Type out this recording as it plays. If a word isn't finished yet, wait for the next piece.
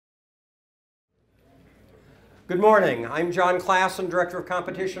Good morning. I'm John Classen, Director of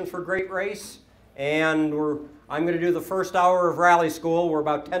Competition for Great Race, and I'm going to do the first hour of rally school. We're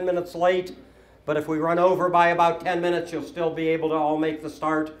about 10 minutes late, but if we run over by about 10 minutes, you'll still be able to all make the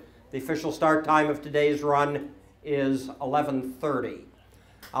start. The official start time of today's run is 11:30.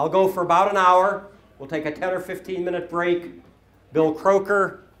 I'll go for about an hour. We'll take a 10 or 15 minute break. Bill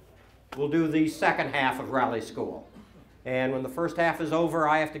Croker will do the second half of rally school. And when the first half is over,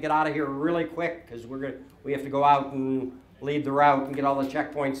 I have to get out of here really quick because we have to go out and lead the route and get all the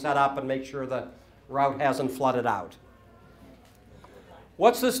checkpoints set up and make sure the route hasn't flooded out.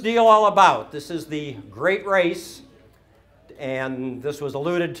 What's this deal all about? This is the Great Race, and this was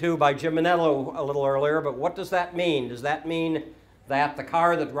alluded to by Jim Minello a little earlier, but what does that mean? Does that mean that the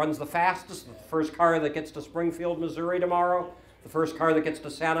car that runs the fastest, the first car that gets to Springfield, Missouri tomorrow, the first car that gets to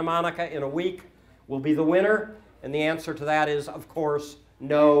Santa Monica in a week will be the winner? And the answer to that is, of course,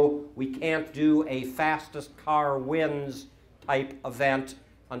 no, we can't do a fastest car wins type event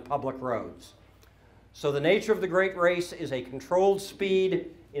on public roads. So the nature of the Great Race is a controlled speed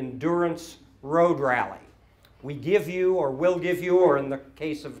endurance road rally. We give you, or will give you, or in the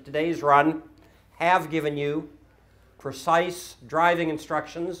case of today's run, have given you precise driving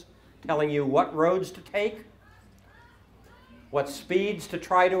instructions telling you what roads to take, what speeds to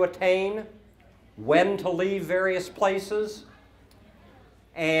try to attain, when to leave various places,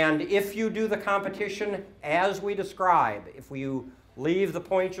 and if you do the competition as we describe, if you leave the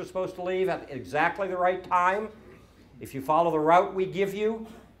points you're supposed to leave at exactly the right time, if you follow the route we give you,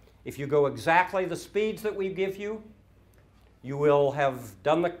 if you go exactly the speeds that we give you, you will have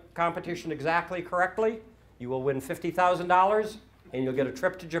done the competition exactly correctly, you will win $50,000, and you'll get a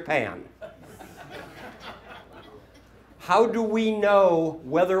trip to Japan. How do we know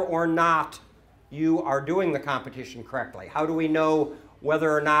whether or not you are doing the competition correctly? How do we know whether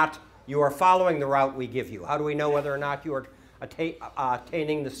or not you are following the route we give you? How do we know whether or not you are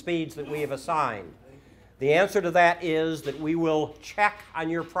attaining the speeds that we have assigned? The answer to that is that we will check on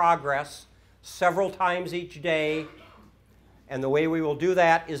your progress several times each day, and the way we will do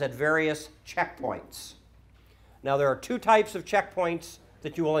that is at various checkpoints. Now, there are two types of checkpoints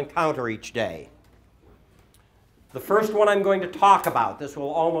that you will encounter each day. The first one I'm going to talk about, this will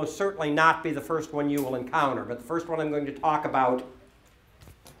almost certainly not be the first one you will encounter, but the first one I'm going to talk about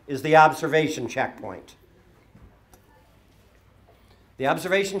is the observation checkpoint. The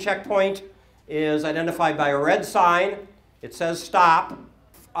observation checkpoint is identified by a red sign. It says stop.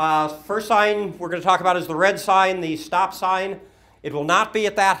 First sign we're going to talk about is the red sign, the stop sign. It will not be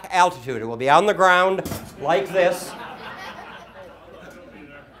at that altitude. It will be on the ground like this.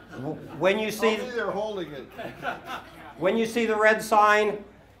 When you see they're holding it. When you see the red sign,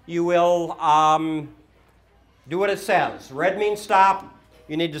 you will do what it says. Red means stop.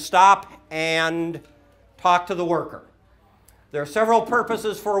 You need to stop and talk to the worker. There are several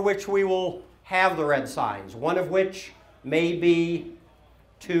purposes for which we will have the red signs, one of which may be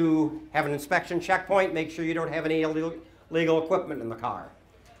to have an inspection checkpoint, make sure you don't have any illegal equipment in the car.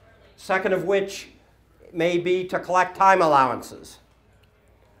 Second of which may be to collect time allowances.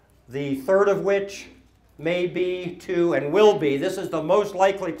 The third of which may be to, and will be, this is the most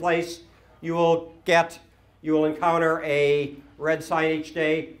likely place you will encounter a red sign each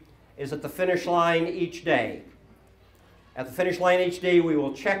day, is at the finish line each day. At the finish line each day, we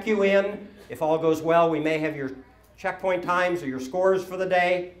will check you in. If all goes well, we may have your checkpoint times or your scores for the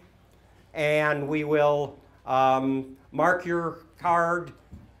day, and we will mark your card,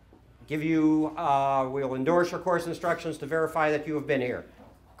 give you, we'll endorse your course instructions to verify that you have been here.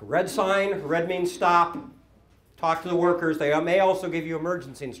 Red sign, red means stop, talk to the workers. They may also give you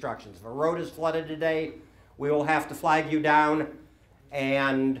emergency instructions. If a road is flooded today, we will have to flag you down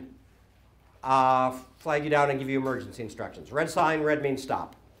and give you emergency instructions. Red sign, red means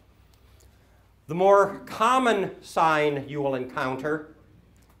stop. The more common sign you will encounter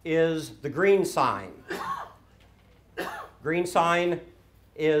is the green sign. Green sign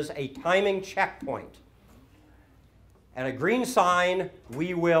is a timing checkpoint. At a green sign,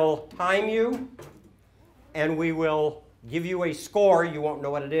 we will time you, and we will give you a score. You won't know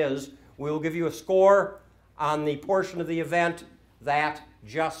what it is. We will give you a score on the portion of the event that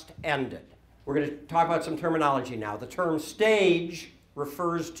just ended. We're going to talk about some terminology now. The term stage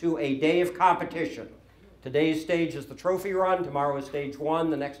refers to a day of competition. Today's stage is the trophy run. Tomorrow is stage 1.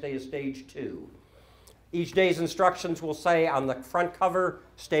 The next day is stage 2. Each day's instructions will say on the front cover,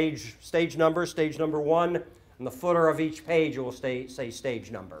 stage number 1. In the footer of each page, it will say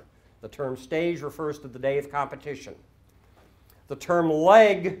stage number. The term stage refers to the day of competition. The term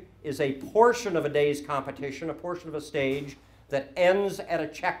leg is a portion of a day's competition, a portion of a stage that ends at a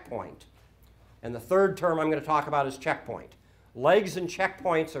checkpoint. And the third term I'm going to talk about is checkpoint. Legs and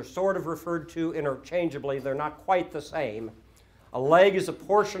checkpoints are sort of referred to interchangeably. They're not quite the same. A leg is a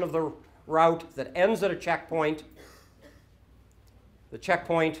portion of the route that ends at a checkpoint. The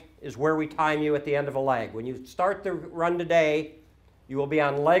checkpoint is where we time you at the end of a leg. When you start the run today, you will be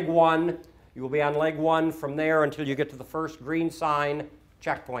on leg 1. You will be on leg 1 from there until you get to the first green sign,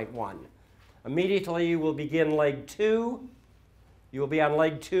 checkpoint 1. Immediately you will begin leg 2. You will be on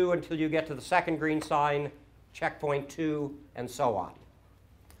leg 2 until you get to the second green sign, checkpoint 2, and so on.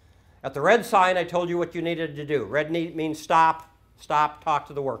 At the red sign, I told you what you needed to do. Red means stop, stop, talk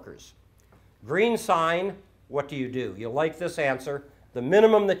to the workers. Green sign, what do? You'll like this answer. The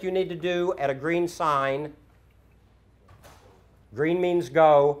minimum that you need to do at a green sign, green means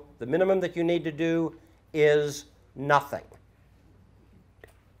go, the minimum that you need to do is nothing.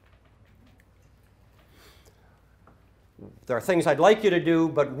 There are things I'd like you to do,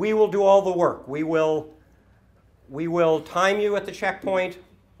 but we will do all the work. We will time you at the checkpoint.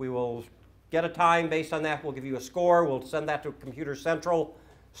 We will get a time based on that. We'll give you a score. We'll send that to Computer Central,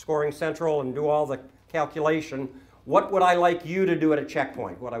 Scoring Central, and do all the calculation. What would I like you to do at a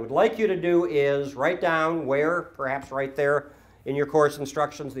checkpoint? What I would like you to do is write down where, perhaps right there in your course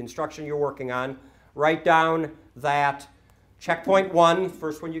instructions, the instruction you're working on, write down that checkpoint 1,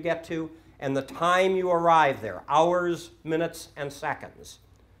 first one you get to, and the time you arrive there, hours, minutes, and seconds.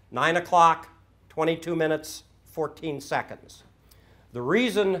 9 o'clock, 22 minutes, 14 seconds. The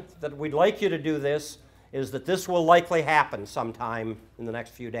reason that we'd like you to do this is that this will likely happen sometime in the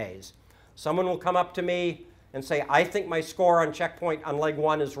next few days. Someone will come up to me and say, I think my score on checkpoint on leg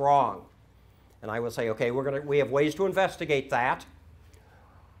 1 is wrong. And I will say, okay, we have ways to investigate that.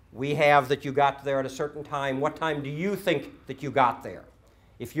 We have that you got there at a certain time. What time do you think that you got there?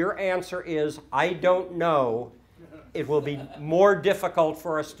 If your answer is, I don't know, it will be more difficult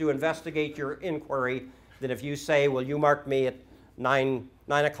for us to investigate your inquiry than if you say, well, you marked me at 9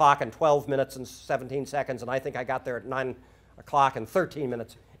 o'clock and 12 minutes and 17 seconds, and I think I got there at 9 o'clock and 13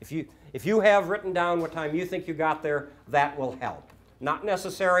 minutes. If you have written down what time you think you got there, that will help. Not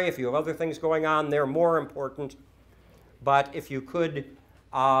necessary. If you have other things going on, they're more important. But if you could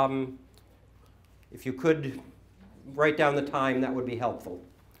write down the time, that would be helpful.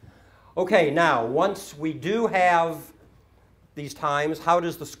 Okay, now, once we do have these times, how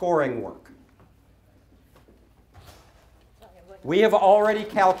does the scoring work? We have already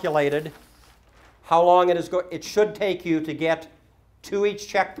calculated how long it should take you to get to each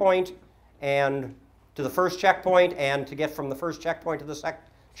checkpoint and to the first checkpoint and to get from the first checkpoint to the second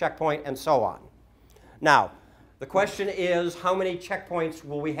checkpoint and so on. Now, the question is, how many checkpoints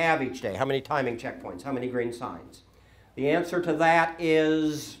will we have each day? How many timing checkpoints? How many green signs? The answer to that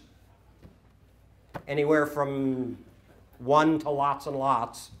is anywhere from 1 to lots and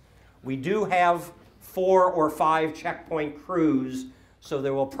lots. We do have 4 or 5 checkpoint crews, so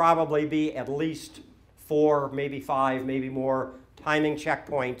there will probably be at least 4, maybe 5, maybe more timing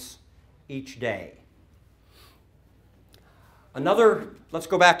checkpoints each day. Let's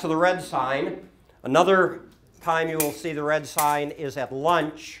go back to the red sign. Another time you will see the red sign is at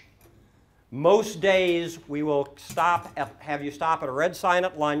lunch. Most days we will have you stop at a red sign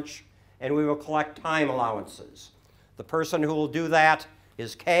at lunch, and we will collect time allowances. The person who will do that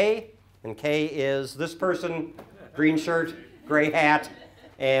is Kay, and Kay is this person, green shirt, gray hat,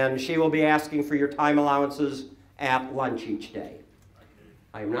 and she will be asking for your time allowances at lunch each day.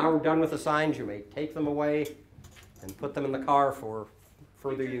 I am now done with the signs. You may take them away and put them in the car for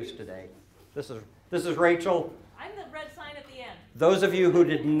further use today. This is Rachel. I'm the red sign at the end. Those of you who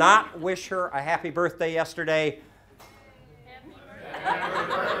did not wish her a happy birthday yesterday,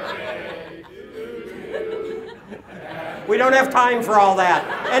 we don't have time for all that.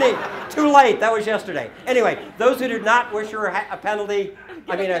 Too late. That was yesterday. Anyway, those who did not wish her a penalty,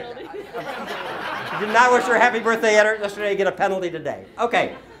 did not wish her a happy birthday yesterday, get a penalty today.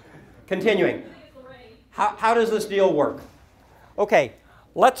 Okay, continuing. How does this deal work? Okay,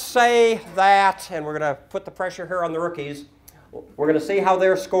 let's say that, and we're going to put the pressure here on the rookies, we're going to see how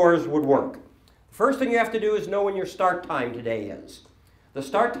their scores would work. First thing you have to do is know when your start time today is. The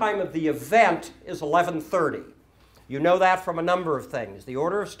start time of the event is 11:30. You know that from a number of things. The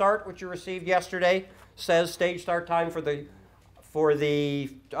order of start, which you received yesterday, says stage start time for the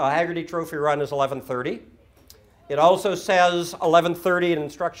Haggerty Trophy run is 11:30. It also says 11:30 in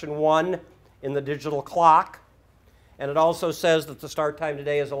instruction 1 in the digital clock. And it also says that the start time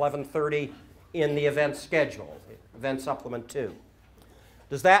today is 11:30 in the event schedule, event supplement 2.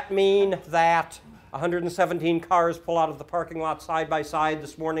 Does that mean that 117 cars pull out of the parking lot side by side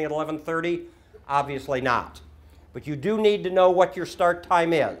this morning at 11:30? Obviously not. But you do need to know what your start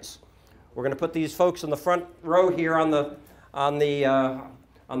time is. We're going to put these folks in the front row here on the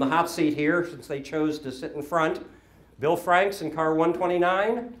hot seat here, since they chose to sit in front. Bill Franks in car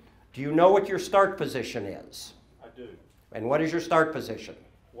 129. Do you know what your start position is? I do. And what is your start position?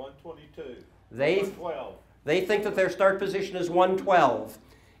 122. They 112. They think that their start position is 112.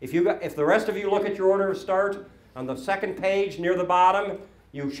 If the rest of you look at your order of start, on the second page near the bottom,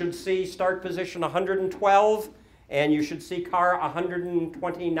 you should see start position 112, and you should see car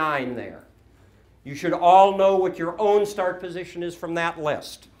 129 there. You should all know what your own start position is from that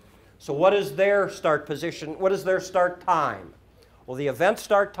list. So what is their start position? What is their start time? Well, the event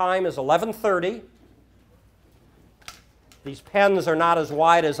start time is 11:30. These pens are not as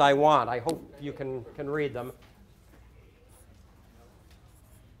wide as I want. I hope you can read them.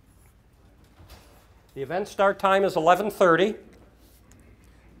 The event start time is 11:30.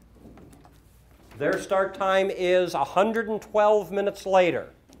 Their start time is 112 minutes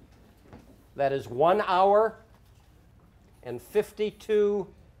later. That is 1 hour and 52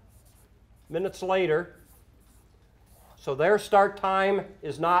 minutes later. So their start time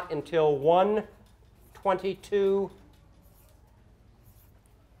is not until 1:22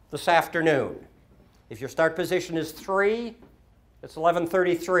 this afternoon. If your start position is 3, it's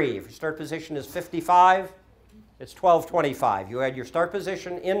 11:33. If your start position is 55, it's 12:25. You add your start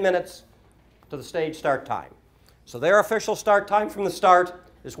position in minutes to the stage start time. So their official start time from the start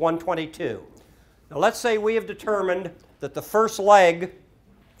is 1:22. Now let's say we have determined that the first leg,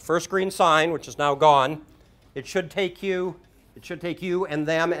 first green sign, which is now gone, it should take you and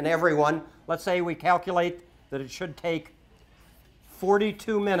them and everyone. Let's say we calculate that it should take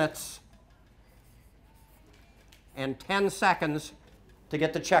 42 minutes and 10 seconds to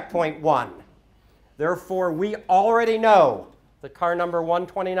get to checkpoint 1. Therefore, we already know that car number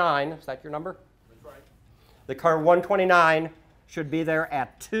 129, is that your number? That's right. The car 129 should be there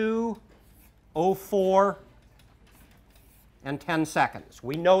at 2:04 and 10 seconds.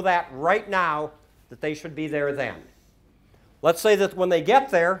 We know that right now that they should be there then. Let's say that when they get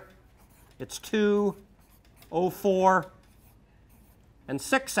there, it's 2:04 and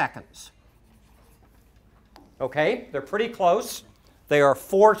 6 seconds. Okay, they're pretty close. They are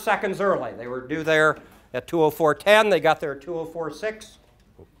 4 seconds early. They were due there at 2:04:10. They got there at 2:04:06.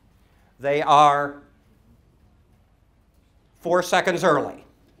 They are 4 seconds early.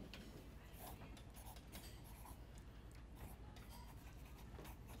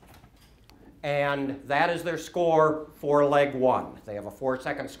 And that is their score for leg 1. They have a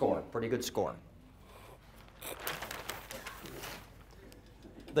 4-second score, pretty good score.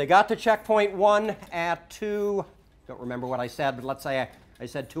 They got to checkpoint 1 at don't remember what I said, but let's say I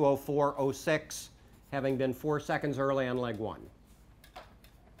said 2:04:06, having been 4 seconds early on leg 1.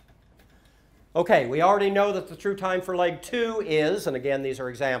 Okay, we already know that the true time for leg 2 is, and again, these are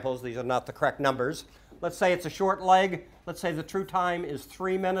examples, these are not the correct numbers. Let's say it's a short leg. Let's say the true time is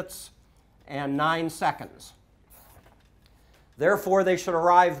 3 minutes and 9 seconds. Therefore, they should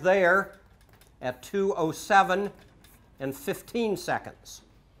arrive there at 2:07 and 15 seconds.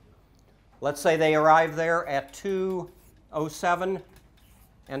 Let's say they arrive there at 2:07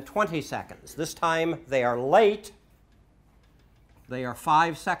 and 20 seconds. This time they are late. They are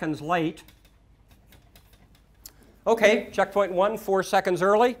 5 seconds late. Okay, checkpoint 1, 4 seconds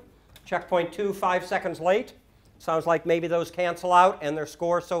early. Checkpoint 2, 5 seconds late. Sounds like maybe those cancel out, and their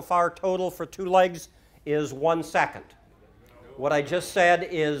score so far total for 2 legs is 1 second. What I just said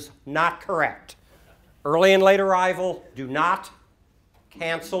is not correct. Early and late arrival do not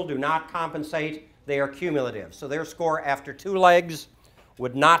cancel, do not compensate. They are cumulative. So their score after 2 legs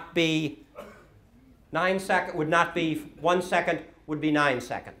would not be 1 second, would be 9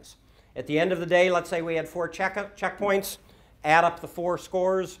 seconds. At the end of the day, let's say we had 4 checkpoints, add up the 4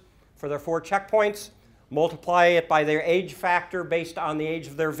 scores for their 4 checkpoints, multiply it by their age factor based on the age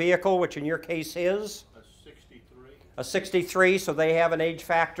of their vehicle, which in your case is? A 63, so they have an age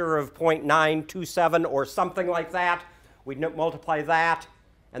factor of 0.927 or something like that. We'd multiply that,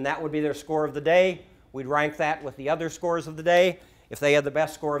 and that would be their score of the day. We'd rank that with the other scores of the day. If they had the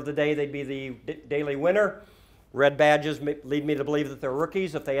best score of the day, they'd be the daily winner. Red badges lead me to believe that they're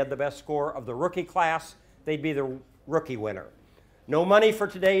rookies. If they had the best score of the rookie class, they'd be the rookie winner. No money for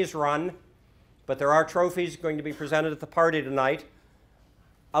today's run, but there are trophies going to be presented at the party tonight.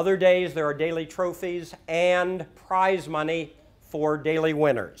 Other days, there are daily trophies and prize money for daily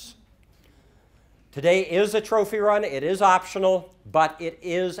winners. Today is a trophy run. It is optional, but it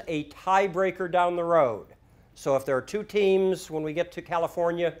is a tiebreaker down the road. So if there are 2 teams when we get to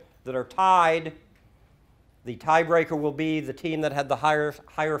California that are tied, the tiebreaker will be the team that had the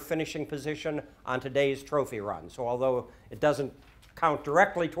higher finishing position on today's trophy run. So although it doesn't count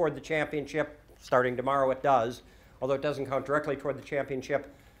directly toward the championship. Starting tomorrow it does. Although it doesn't count directly toward the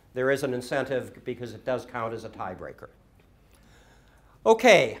championship, there is an incentive because it does count as a tiebreaker.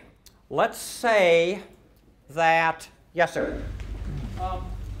 Okay, let's say that, yes sir?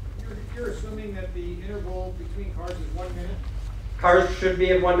 You're assuming that the interval between cars is 1 minute? Cars should be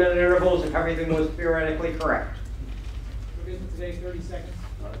in 1 minute intervals if everything was theoretically correct. So isn't today 30 seconds?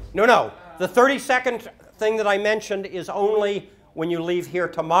 No. The 30-second thing that I mentioned is only when you leave here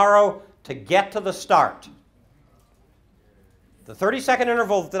tomorrow to get to the start. The 30-second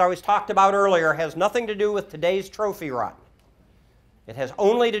interval that I was talked about earlier has nothing to do with today's trophy run. It has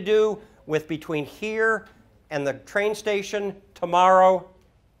only to do with between here and the train station tomorrow.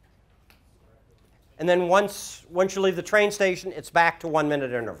 And then once you leave the train station, it's back to 1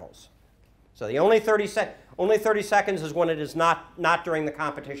 minute intervals. So the only 30 seconds is when it is not during the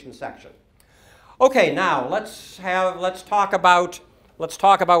competition section. Okay, now let's talk about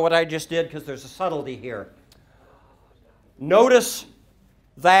what I just did because there's a subtlety here. Notice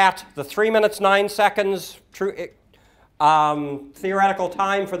that the 3 minutes 9 seconds theoretical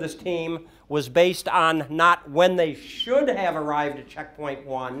time for this team was based on not when they should have arrived at checkpoint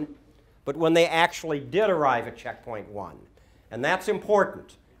 1, but when they actually did arrive at checkpoint 1. And that's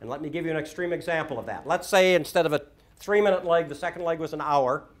important. And let me give you an extreme example of that. Let's say instead of a 3-minute leg, the second leg was an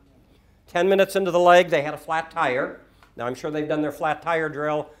hour. 10 minutes into the leg, they had a flat tire. Now, I'm sure they've done their flat tire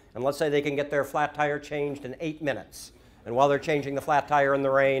drill, and let's say they can get their flat tire changed in 8 minutes. And while they're changing the flat tire in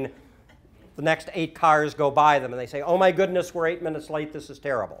the rain, the next 8 cars go by them, and they say, oh my goodness, we're 8 minutes late, this is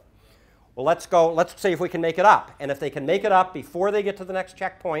terrible. Well, let's see if we can make it up. And if they can make it up before they get to the next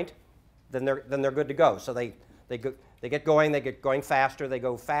checkpoint, then they're good to go. So they get going faster, they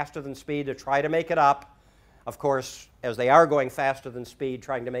go faster than speed to try to make it up. Of course, as they are going faster than speed,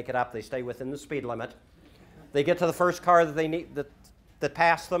 trying to make it up, they stay within the speed limit. They get to the first car that they need that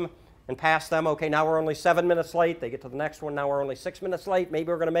passed them and pass them. Okay, now we're only 7 minutes late. They get to the next one, now we're only 6 minutes late. Maybe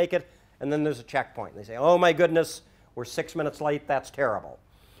we're going to make it. And then there's a checkpoint. They say, oh my goodness, we're 6 minutes late, that's terrible.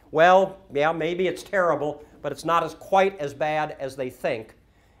 Well, yeah, maybe it's terrible, but it's not quite as bad as they think,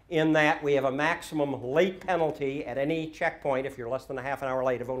 in that we have a maximum late penalty at any checkpoint, if you're less than a half an hour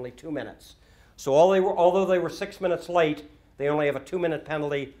late, of only 2 minutes. So although they were 6 minutes late, they only have a 2-minute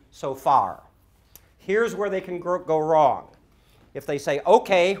penalty so far. Here's where they can go wrong. If they say,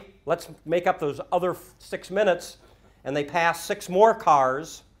 okay, let's make up those other 6 minutes, and they pass 6 more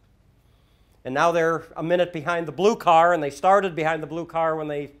cars, and now they're a minute behind the blue car, and they started behind the blue car when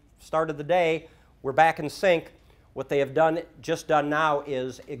they started the day, we're back in sync. What they have just done now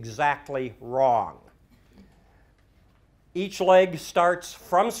is exactly wrong. Each leg starts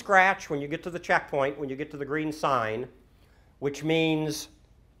from scratch when you get to the checkpoint, when you get to the green sign, which means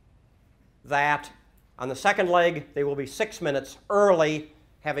that on the second leg, they will be 6 minutes early,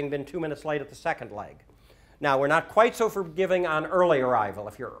 having been 2 minutes late at the second leg. Now, we're not quite so forgiving on early arrival.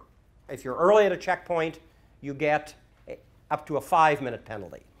 If you're early at a checkpoint, you get up to a 5-minute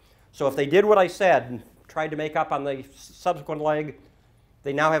penalty. So if they did what I said and tried to make up on the subsequent leg,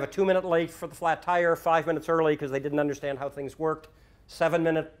 they now have a 2-minute late for the flat tire, 5 minutes early because they didn't understand how things worked.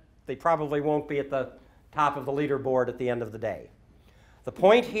 7-minute, they probably won't be at the top of the leaderboard at the end of the day. The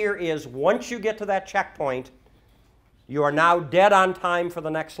point here is once you get to that checkpoint, you are now dead on time for the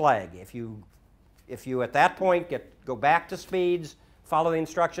next leg. If you at that point go back to speeds, follow the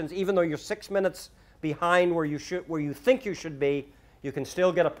instructions, even though you're 6 minutes behind where you think you should be, you can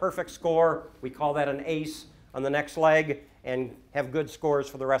still get a perfect score. We call that an ace on the next leg, and have good scores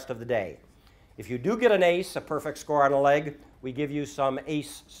for the rest of the day. If you do get an ace, a perfect score on a leg, we give you some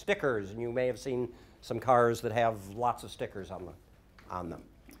ace stickers, and you may have seen some cars that have lots of stickers on them.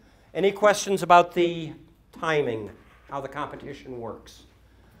 Any questions about the timing, how the competition works?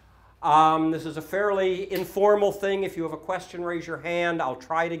 This is a fairly informal thing. If you have a question, raise your hand. I'll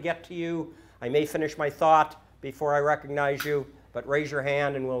try to get to you. I may finish my thought before I recognize you, but raise your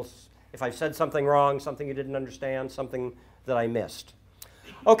hand and if I've said something wrong, something you didn't understand, something that I missed.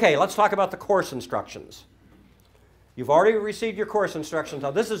 Okay, let's talk about the course instructions. You've already received your course instructions.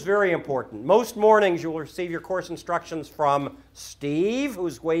 Now, this is very important. Most mornings you will receive your course instructions from Steve,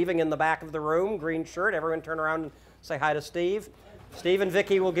 who's waving in the back of the room, green shirt. Everyone turn around and say hi to Steve. Steve and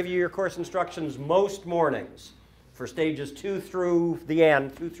Vicki will give you your course instructions most mornings. For stages 2 through the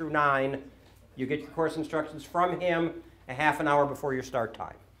end, 2 through 9, you get your course instructions from him a half an hour before your start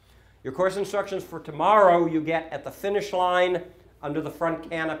time. Your course instructions for tomorrow you get at the finish line under the front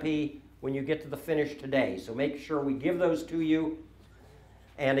canopy when you get to the finish today. So make sure we give those to you.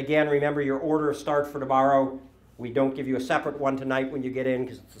 And again, remember your order of start for tomorrow. We don't give you a separate one tonight when you get in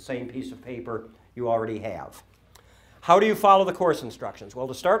because it's the same piece of paper you already have. How do you follow the course instructions? Well,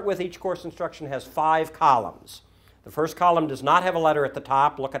 to start with, each course instruction has 5 columns. The first column does not have a letter at the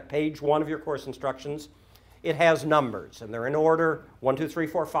top. Look at page 1 of your course instructions. It has numbers, and they're in order, 1, 2, 3,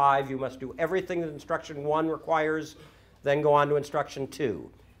 4, 5. You must do everything that instruction 1 requires, then go on to instruction 2.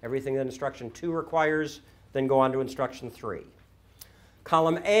 Everything that instruction 2 requires, then go on to instruction 3.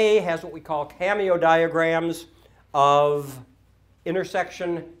 Column A has what we call cameo diagrams of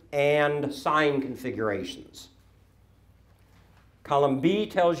intersection and sign configurations. Column B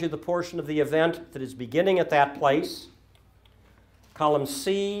tells you the portion of the event that is beginning at that place. Column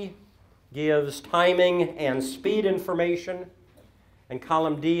C gives timing and speed information. And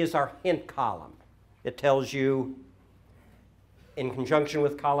column D is our hint column. It tells you, in conjunction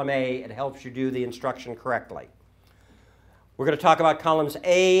with column A, it helps you do the instruction correctly. We're going to talk about columns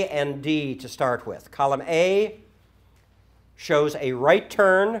A and D to start with. Column A shows a right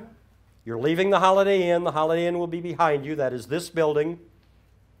turn. You're leaving the Holiday Inn. The Holiday Inn will be behind you. That is this building.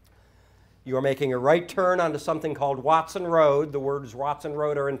 You are making a right turn onto something called Watson Road. The words Watson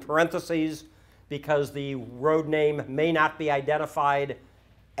Road are in parentheses because the road name may not be identified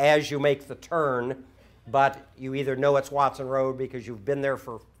as you make the turn, but you either know it's Watson Road because you've been there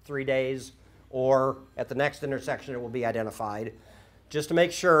for 3 days, or at the next intersection it will be identified. Just to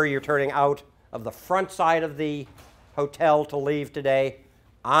make sure you're turning out of the front side of the hotel to leave today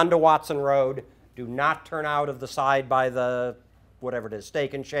onto Watson Road. Do not turn out of the side by the, whatever it is,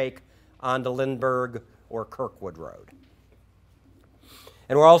 Steak and Shake, onto Lindbergh or Kirkwood Road.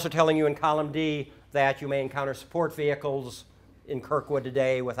 And we're also telling you in column D that you may encounter support vehicles in Kirkwood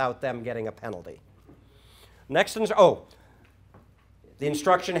today without them getting a penalty. Next, the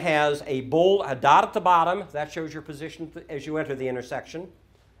instruction has a dot at the bottom. That shows your position as you enter the intersection.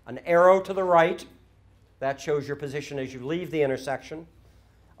 An arrow to the right. That shows your position as you leave the intersection.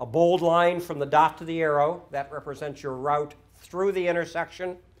 A bold line from the dot to the arrow. That represents your route through the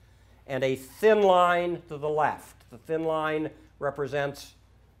intersection. And a thin line to the left. The thin line represents,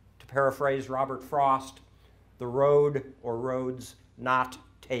 to paraphrase Robert Frost, the road or roads not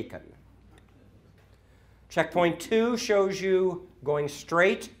taken. Checkpoint 2 shows you going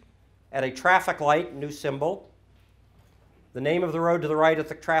straight at a traffic light, new symbol. The name of the road to the right at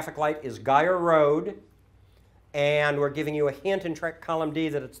the traffic light is Geyer Road. And we're giving you a hint in column D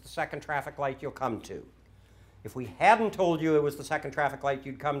that it's the second traffic light you'll come to. If we hadn't told you it was the second traffic light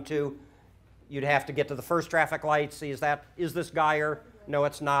you'd come to, you'd have to get to the first traffic light, see, is this Geyer? No,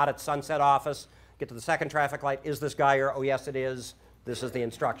 it's not, it's Sunset Office. Get to the second traffic light, is this Geyer? Oh, yes, it is. This is the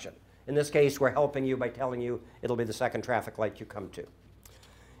instruction. In this case, we're helping you by telling you it'll be the second traffic light you come to.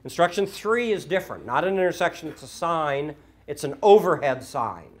 Instruction 3 is different. Not an intersection, it's a sign. It's an overhead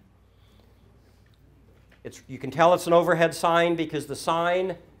sign. You can tell it's an overhead sign because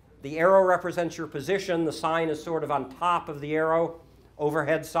the arrow represents your position. The sign is sort of on top of the arrow,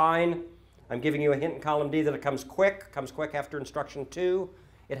 overhead sign. I'm giving you a hint in column D that it comes quick after instruction 2.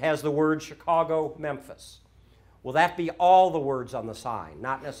 It has the word Chicago, Memphis. Will that be all the words on the sign?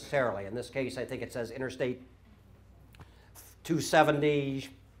 Not necessarily. In this case, I think it says Interstate 270,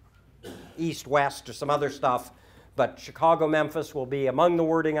 east-west, or some other stuff. But Chicago, Memphis will be among the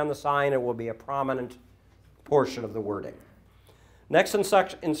wording on the sign. It will be a prominent portion of the wording. Next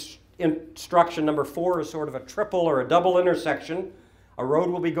instruction number 4 is sort of a triple or a double intersection. A road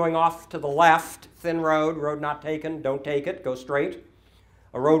will be going off to the left, thin road, road not taken, don't take it, go straight.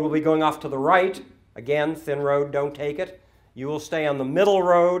 A road will be going off to the right, again, thin road, don't take it. You will stay on the middle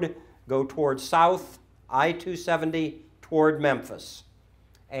road, go towards south, I-270 toward Memphis.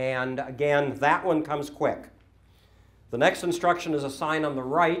 And again, that one comes quick. The next instruction is a sign on the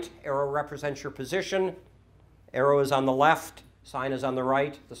right. Arrow represents your position. Arrow is on the left, sign is on the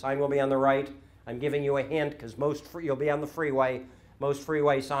right. The sign will be on the right. I'm giving you a hint because you'll be on the freeway. Most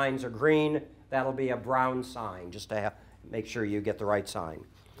freeway signs are green. That'll be a brown sign, just to make sure you get the right sign.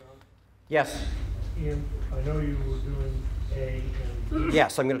 John? Yes? Ian, I know you were doing A and B.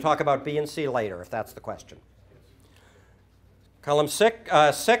 Yes, I'm going to talk about B and C later, if that's the question. Column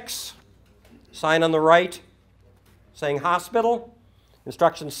 6, sign on the right saying hospital.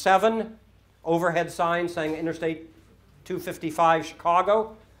 Instruction 7, overhead sign saying Interstate 255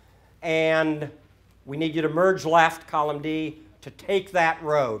 Chicago. And we need you to merge left, column D, to take that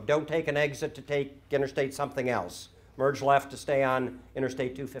road. Don't take an exit to take Interstate something else. Merge left to stay on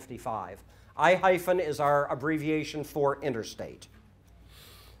Interstate 255. I- is our abbreviation for Interstate.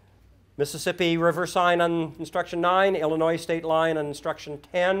 Mississippi River sign on instruction 9, Illinois state line on instruction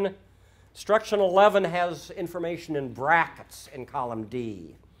 10. Instruction 11 has information in brackets in column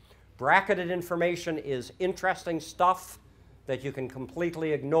D. Bracketed information is interesting stuff that you can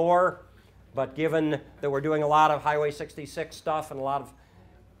completely ignore. but given that we're doing a lot of Highway 66 stuff and a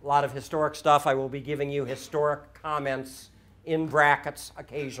lot of historic stuff, I will be giving you historic comments in brackets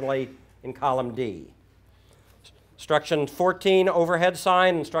occasionally in column D. Instruction 14, overhead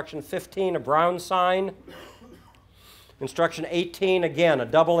sign. Instruction 15, a brown sign. Instruction 18, again, a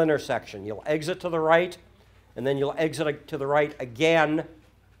double intersection. You'll exit to the right, and then you'll exit to the right again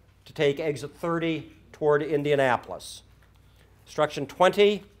to take exit 30 toward Indianapolis. Instruction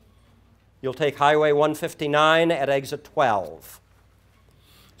 20, you'll take Highway 159 at exit 12.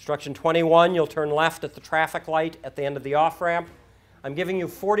 Instruction 21, you'll turn left at the traffic light at the end of the off-ramp. I'm giving you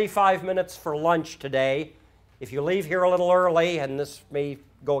 45 minutes for lunch today. If you leave here a little early, and this may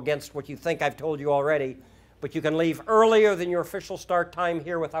go against what you think I've told you already, but you can leave earlier than your official start time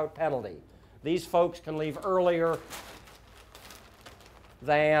here without penalty. These folks can leave earlier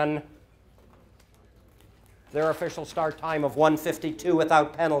than their official start time of 1:52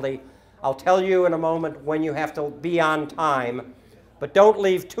 without penalty. I'll tell you in a moment when you have to be on time, but don't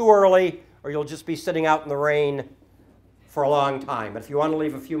leave too early or you'll just be sitting out in the rain for a long time. If you want to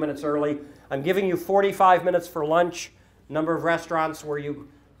leave a few minutes early, I'm giving you 45 minutes for lunch, number of restaurants where you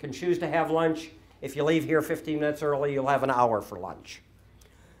can choose to have lunch. If you leave here 15 minutes early, you'll have an hour for lunch.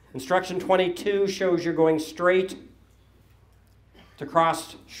 Instruction 22 shows you're going straight to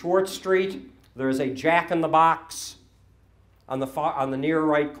cross Schwartz Street. There is a Jack-in-the-Box on the near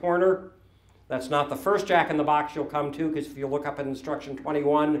right corner. That's not the first Jack-in-the-Box you'll come to, because if you look up at instruction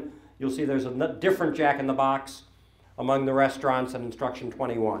 21, you'll see there's a different Jack-in-the-Box among the restaurants in instruction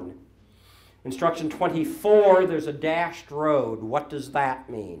 21. Instruction 24, there's a dashed road. What does that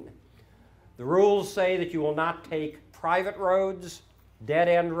mean? The rules say that you will not take private roads,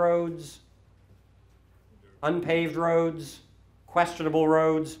 dead-end roads, unpaved roads, questionable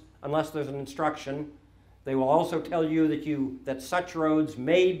roads, unless there's an instruction. They will also tell you that such roads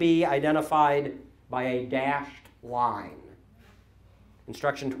may be identified by a dashed line.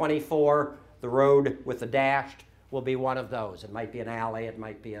 Instruction 24, the road with the dashed will be one of those. It might be an alley, it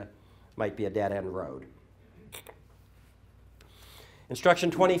might be a dead-end road.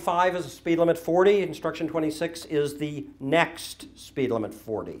 Instruction 25 is a speed limit 40. Instruction 26 is the next speed limit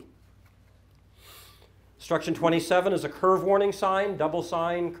 40. Instruction 27 is a curve warning sign, double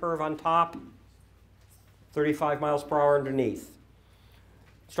sign, curve on top, 35 miles per hour underneath.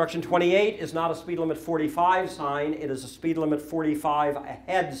 Instruction 28 is not a speed limit 45 sign, it is a speed limit 45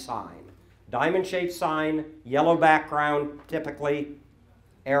 ahead sign. Diamond-shaped sign, yellow background, typically,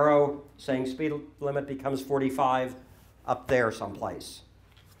 arrow saying speed limit becomes 45 up there someplace.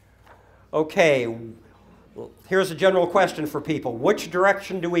 Okay, here's a general question for people. Which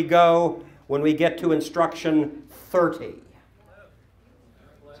direction do we go when we get to instruction 30?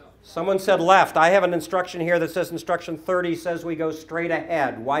 Someone said left. I have an instruction here that says instruction 30 says we go straight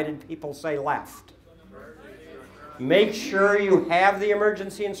ahead. Why did people say left? Make sure you have the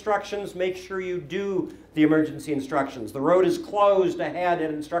emergency instructions. Make sure you do the emergency instructions. The road is closed ahead at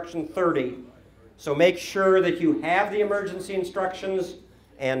instruction 30. So make sure that you have the emergency instructions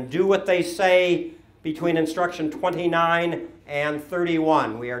and do what they say between instruction 29 and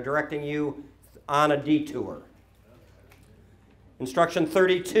 31. We are directing you on a detour. Instruction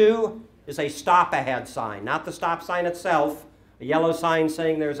 32 is a stop ahead sign, not the stop sign itself, a yellow sign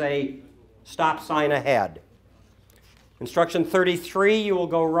saying there's a stop sign ahead. Instruction 33, you will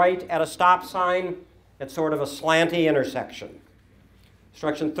go right at a stop sign at sort of a slanty intersection.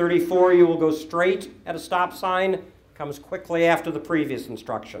 Instruction 34, you will go straight at a stop sign, comes quickly after the previous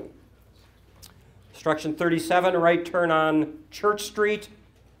instruction. Instruction 37, right turn on Church Street.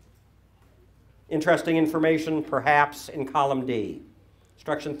 Interesting information, perhaps, in column D.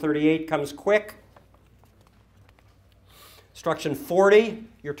 Instruction 38 comes quick. Instruction 40,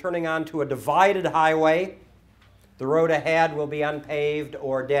 you're turning onto a divided highway. The road ahead will be unpaved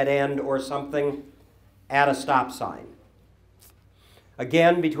or dead end or something at a stop sign.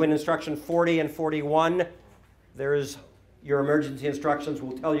 Again, between instruction 40 and 41, there's your emergency instructions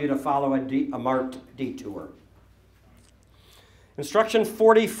will tell you to follow a marked detour. Instruction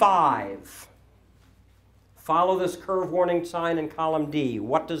 45, follow this curve warning sign in column D.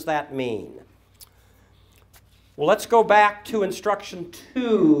 What does that mean? Well, let's go back to instruction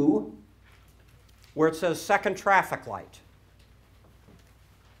 2, where it says second traffic light.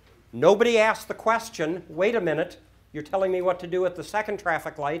 Nobody asked the question, wait a minute, you're telling me what to do at the second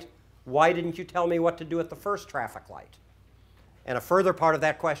traffic light. Why didn't you tell me what to do at the first traffic light? And a further part of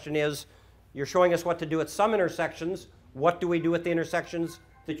that question is, you're showing us what to do at some intersections. What do we do at the intersections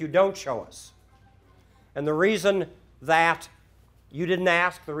that you don't show us? And the reason that you didn't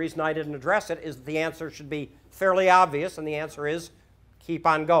ask, the reason I didn't address it, is that the answer should be fairly obvious, and the answer is keep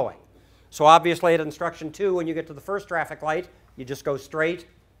on going. So obviously at instruction 2, when you get to the first traffic light, you just go straight,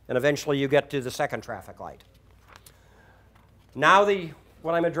 and eventually you get to the second traffic light. Now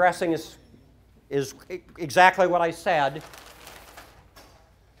what I'm addressing is exactly what I said.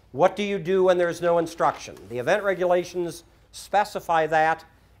 What do you do when there's no instruction? The event regulations specify that,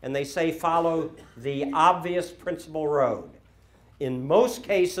 and they say follow the obvious principal road. In most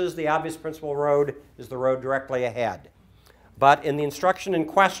cases, the obvious principal road is the road directly ahead. But in the instruction in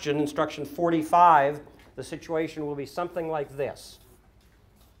question, instruction 45, the situation will be something like this.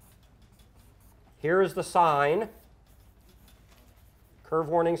 Here is the sign, curve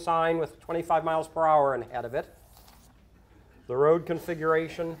warning sign with 25 miles per hour ahead of it. The road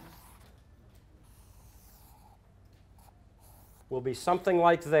configuration will be something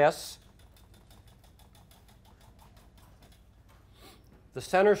like this. The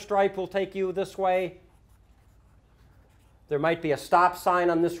center stripe will take you this way. There might be a stop sign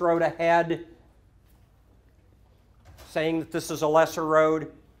on this road ahead saying that this is a lesser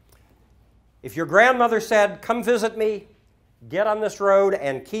road. If your grandmother said, "Come visit me, get on this road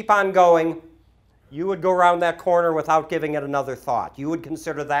and keep on going," you would go around that corner without giving it another thought. You would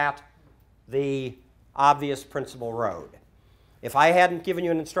consider that the obvious principal road. If I hadn't given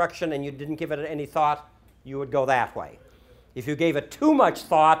you an instruction and you didn't give it any thought, you would go that way. If you gave it too much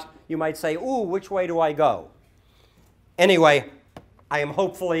thought, you might say, "Ooh, which way do I go?" Anyway, I am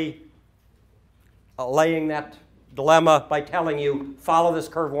hopefully allaying that dilemma by telling you, follow this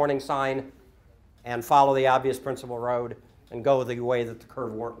curve warning sign and follow the obvious principal road and go the way that the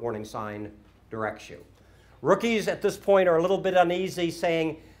curve warning sign directs you. Rookies at this point are a little bit uneasy,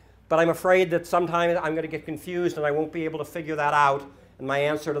 saying, "But I'm afraid that sometime I'm going to get confused and I won't be able to figure that out." And my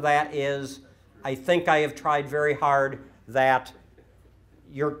answer to that is, I think I have tried very hard that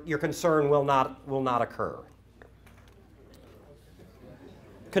your concern will not occur.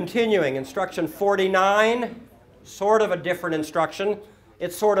 Continuing, instruction 49, sort of a different instruction.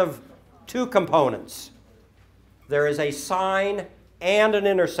 It's sort of two components. There is a sign and an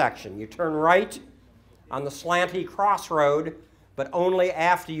intersection. You turn right on the slanty crossroad, but only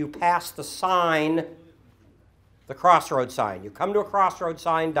after you pass the sign, the crossroad sign. You come to a crossroad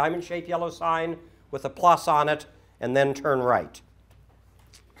sign, diamond-shaped yellow sign with a plus on it, and then turn right.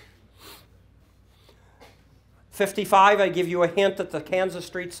 55, I give you a hint that the Kansas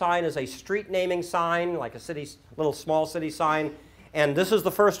Street sign is a street naming sign, like a little small city sign. And this is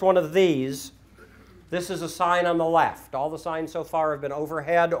the first one of these. This is a sign on the left. All the signs so far have been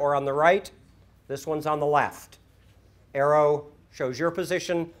overhead or on the right. This one's on the left. Arrow shows your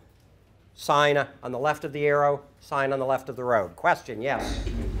position. Sign on the left of the arrow. Sign on the left of the road. Question, yes?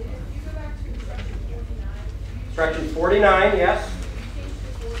 Can you go back to instruction 49? Instruction 49, yes.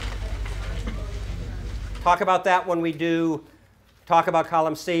 Talk about that when we do talk about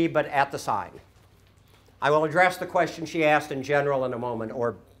column C, but at the sign. I will address the question she asked in general in a moment,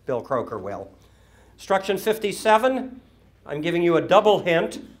 or Bill Croker will. Instruction 57, I'm giving you a double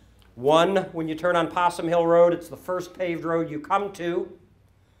hint. One, when you turn on Possum Hill Road, it's the first paved road you come to.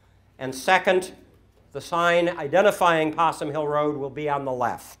 And second, the sign identifying Possum Hill Road will be on the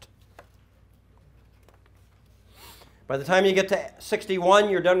left. By the time you get to 61,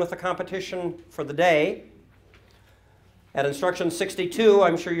 you're done with the competition for the day. At instruction 62,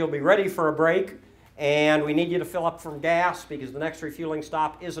 I'm sure you'll be ready for a break, and we need you to fill up from gas because the next refueling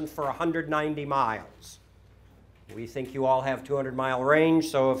stop isn't for 190 miles. We think you all have 200-mile range,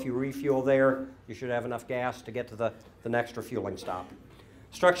 so if you refuel there, you should have enough gas to get to the next refueling stop.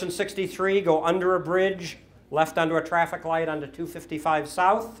 Instruction 63, go under a bridge, left onto a traffic light onto 255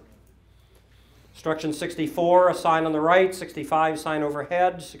 South. Instruction 64, a sign on the right, 65, sign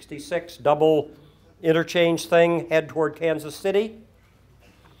overhead, 66, double interchange thing, head toward Kansas City.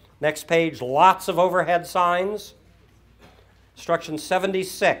 Next page, lots of overhead signs. Instruction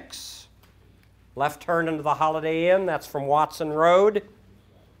 76, left turn into the Holiday Inn, that's from Watson Road.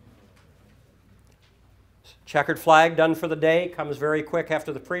 Checkered flag done for the day, comes very quick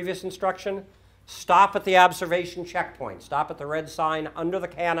after the previous instruction. Stop at the observation checkpoint. Stop at the red sign under the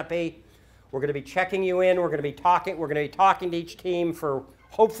canopy. We're going to be checking you in. We're going to be talking to each team for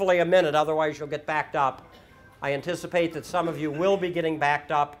hopefully a minute, otherwise you'll get backed up. I anticipate that some of you will be getting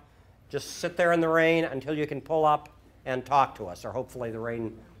backed up. Just sit there in the rain until you can pull up and talk to us, or hopefully the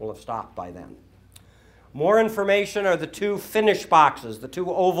rain will have stopped by then. More information are the two finish boxes, the two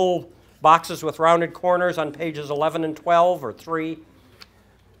oval boxes with rounded corners on pages 11 and 12, or 3.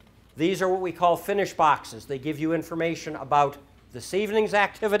 These are what we call finish boxes. They give you information about this evening's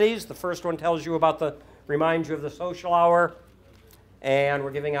activities. The first one tells you about reminds you of the social hour, and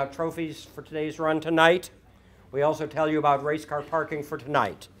we're giving out trophies for today's run tonight. We also tell you about race car parking for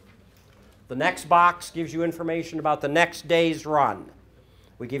tonight. The next box gives you information about the next day's run.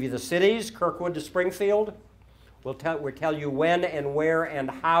 We give you the cities, Kirkwood to Springfield. We'll tell you when and where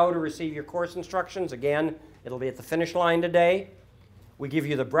and how to receive your course instructions. Again, it'll be at the finish line today. We give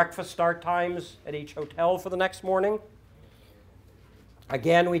you the breakfast start times at each hotel for the next morning.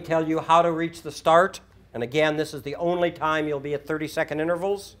 Again, we tell you how to reach the start. And again, this is the only time you'll be at 30-second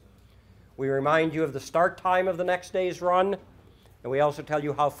intervals. We remind you of the start time of the next day's run. And we also tell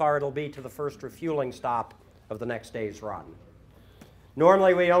you how far it'll be to the first refueling stop of the next day's run.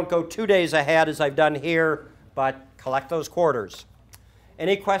 Normally, we don't go 2 days ahead as I've done here, but collect those quarters.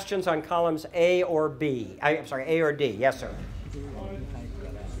 Any questions on columns A or B? I'm sorry, A or D? Yes, sir.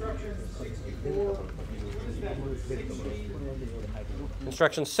 Instruction 64, what is that, 60?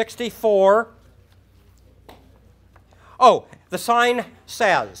 Instruction 64. Oh, the sign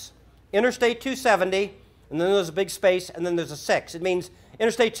says Interstate 270, and then there's a big space, and then there's a 6. It means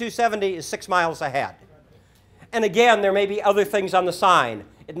Interstate 270 is 6 miles ahead. And again, there may be other things on the sign.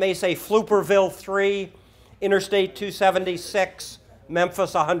 It may say Flooperville 3, Interstate 276,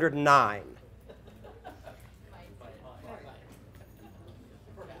 Memphis 109.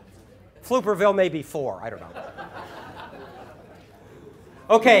 Flooperville may be 4, I don't know.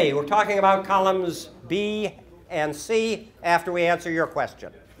 Okay, we're talking about columns B and C after we answer your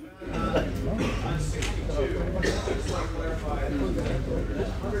question. On 62, just to clarify,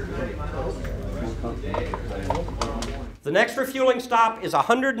 190 miles the rest of the day. The next refueling stop is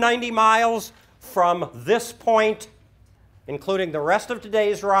 190 miles from this point, including the rest of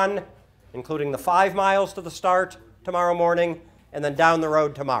today's run, including the 5 miles to the start tomorrow morning, and then down the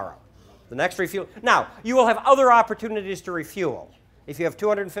road tomorrow. The next refuel. Now, you will have other opportunities to refuel. If you have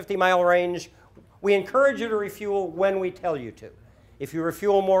 250-mile range, we encourage you to refuel when we tell you to. If you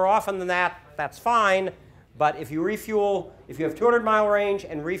refuel more often than that, that's fine. But if you refuel, if you have 200-mile range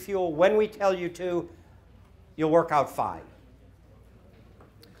and refuel when we tell you to, you'll work out fine.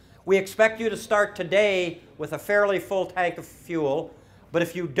 We expect you to start today with a fairly full tank of fuel. But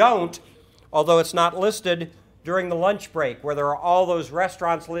if you don't, although it's not listed, during the lunch break, where there are all those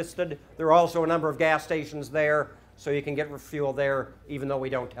restaurants listed, there are also a number of gas stations there, so you can get fuel there even though we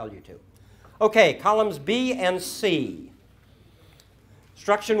don't tell you to. Okay, columns B and C.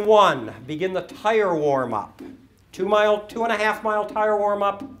 Instruction 1, begin the tire warm-up. 2.5 mile tire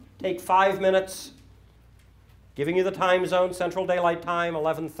warm-up, take 5 minutes, giving you the time zone, Central Daylight Time,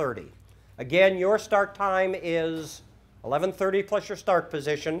 11:30. Again, your start time is 11:30 plus your start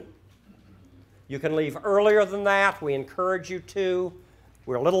position. You can leave earlier than that. We encourage you to.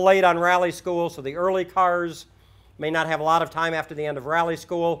 We're a little late on rally school, so the early cars may not have a lot of time after the end of rally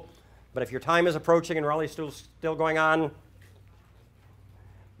school. But if your time is approaching and rally school is still going on,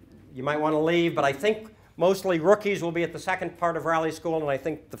 you might want to leave. But I think mostly rookies will be at the second part of rally school, and I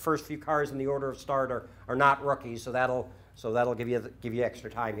think the first few cars in the order of start are not rookies, so that'll give you extra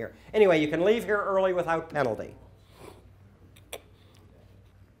time here. Anyway, you can leave here early without penalty.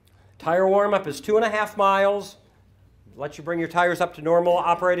 Tire warm-up is 2.5 miles. Let you bring your tires up to normal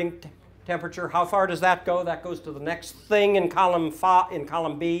operating temperature. How far does that go? That goes to the next thing in column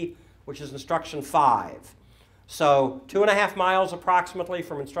B, which is instruction 5. So 2.5 miles approximately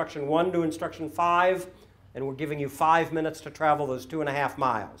from instruction 1 to instruction 5, and we're giving you 5 minutes to travel those 2.5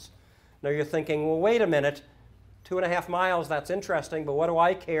 miles. Now you're thinking, well, wait a minute, 2.5 miles, that's interesting, but what do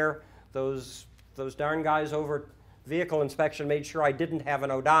I care? Those darn guys over at vehicle inspection made sure I didn't have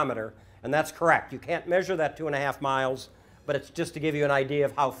an odometer, and that's correct. You can't measure that 2.5 miles, but it's just to give you an idea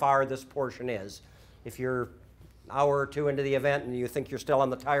of how far this portion is. If you're an hour or two into the event and you think you're still on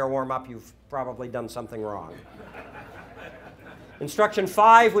the tire warm-up, you've probably done something wrong. Instruction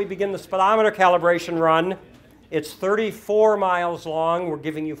 5, we begin the speedometer calibration run. It's 34 miles long. We're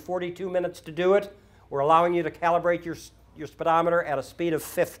giving you 42 minutes to do it. We're allowing you to calibrate your speedometer at a speed of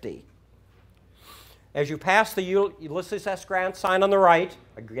 50. As you pass the Ulysses S. Grant sign on the right,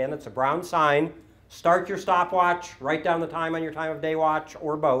 again, it's a brown sign, start your stopwatch, write down the time on your time of day watch,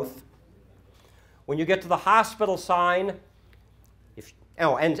 or both. When you get to the hospital sign,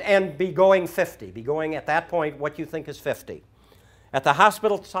 and be going 50. Be going at that point what you think is 50. At the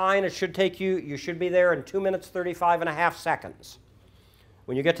hospital sign, it should take you should be there in 2 minutes, 35.5 seconds.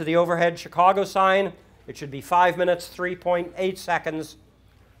 When you get to the overhead Chicago sign, it should be 5 minutes, 3.8 seconds,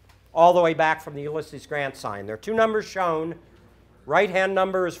 all the way back from the Ulysses Grant sign. There are two numbers shown. Right-hand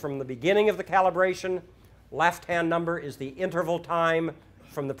number is from the beginning of the calibration. Left-hand number is the interval time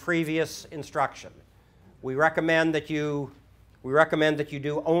from the previous instruction. We recommend that you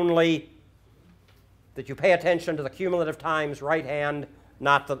pay attention to the cumulative times right-hand,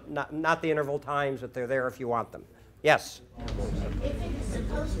 not the interval times, but they're there if you want them. Yes? If it's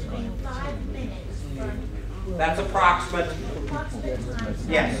supposed to be 5 minutes from That's approximate. approximate time.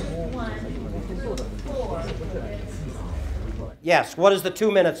 Yes. 1 to 4. Yes, what does the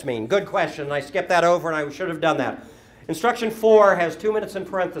 2 minutes mean? Good question. I skipped that over and I should have done that. Instruction 4 has 2 minutes in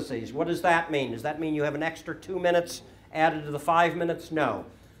parentheses. What does that mean? Does that mean you have an extra 2 minutes added to the 5 minutes? No.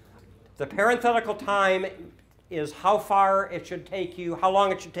 The parenthetical time is how far it should take you, how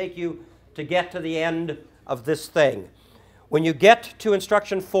long it should take you to get to the end of this thing. When you get to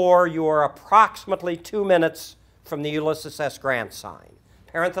instruction 4, you are approximately 2 minutes from the Ulysses S. Grant sign.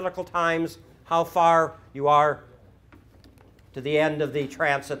 Parenthetical times, how far you are to the end of the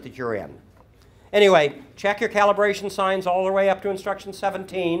transit that you're in. Anyway, check your calibration signs all the way up to instruction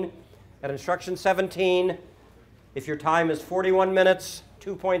 17. At instruction 17, if your time is 41 minutes,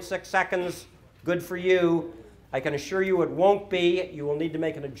 2.6 seconds, good for you. I can assure you it won't be. You will need to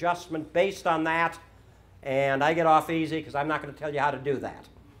make an adjustment based on that. And I get off easy because I'm not going to tell you how to do that.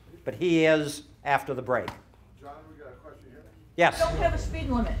 But he is after the break. John, we got a question here. Yes? Don't have a speed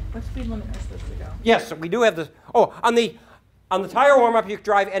limit. What speed limit are supposed to go? Yes, we do have this. Oh, on the tire warm-up, you can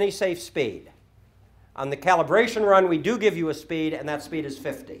drive any safe speed. On the calibration run, we do give you a speed, and that speed is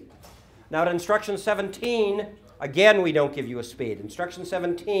 50. Now, at instruction 17, again, we don't give you a speed. Instruction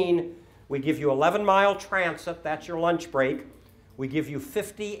 17, we give you 11-mile transit. That's your lunch break. We give you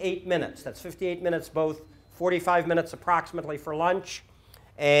 58 minutes. That's 58 minutes, both 45 minutes approximately for lunch,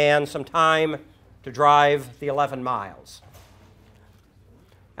 and some time to drive the 11 miles.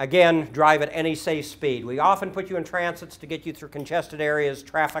 Again, drive at any safe speed. We often put you in transits to get you through congested areas,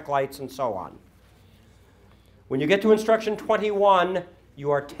 traffic lights, and so on. When you get to instruction 21,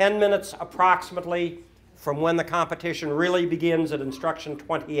 you are 10 minutes approximately from when the competition really begins at instruction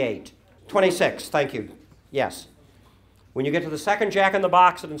 26, thank you. Yes. When you get to the second jack in the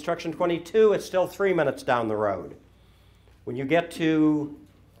box at instruction 22, it's still 3 minutes down the road. When you get to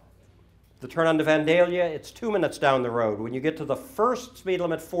the turn onto Vandalia, it's 2 minutes down the road. When you get to the first speed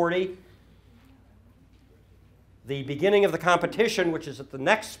limit 40, the beginning of the competition, which is at the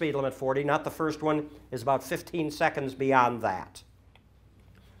next speed limit 40, not the first one, is about 15 seconds beyond that.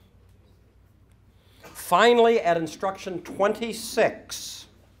 Finally, at instruction 26,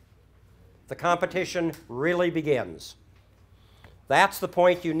 the competition really begins. That's the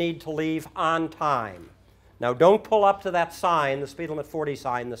point you need to leave on time. Now, don't pull up to that sign, the speed limit 40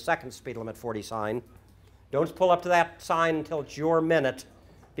 sign, the second speed limit 40 sign. Don't pull up to that sign until it's your minute,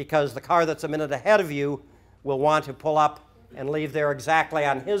 because the car that's a minute ahead of you will want to pull up and leave there exactly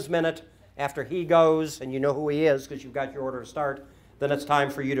on his minute. After he goes, and you know who he is because you've got your order to start, then it's time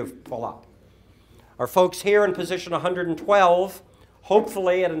for you to pull up. Our folks here in position 112,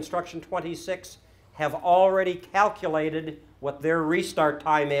 hopefully at instruction 26, have already calculated what their restart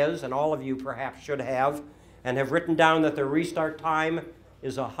time is, and all of you perhaps should have, and have written down that their restart time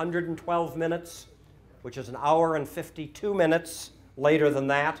is 112 minutes, which is an hour and 52 minutes later than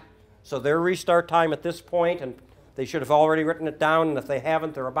that. So their restart time at this point, and they should have already written it down, and if they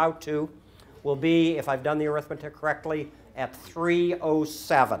haven't, they're about to, will be, if I've done the arithmetic correctly, at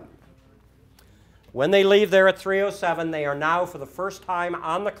 3:07. When they leave there at 3:07, they are now, for the first time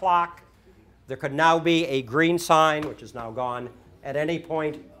on the clock, there could now be a green sign, which is now gone, at any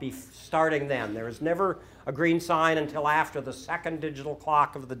point starting then. There is never a green sign until after the second digital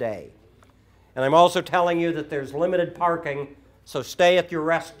clock of the day. And I'm also telling you that there's limited parking, so stay at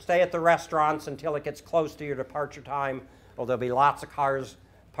the restaurants until it gets close to your departure time, or there'll be lots of cars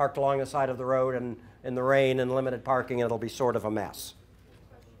parked along the side of the road and in the rain and limited parking, and it'll be sort of a mess.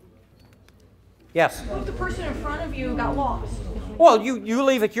 Yes? What if the person in front of you got lost? Well, you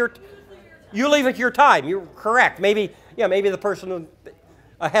leave at your time. You're correct. Maybe the person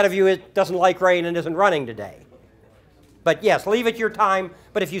ahead of you doesn't like rain and isn't running today. But yes, leave at your time.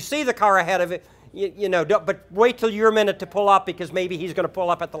 But if you see the car ahead of it, but wait till your minute to pull up, because maybe he's going to pull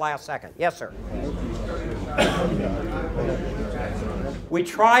up at the last second. Yes, sir. We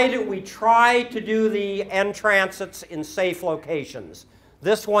try to do the end transits in safe locations.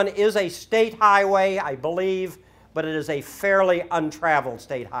 This one is a state highway, I believe, but it is a fairly untraveled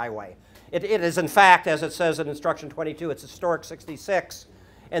state highway. It is, in fact, as it says in instruction 22, it's historic 66,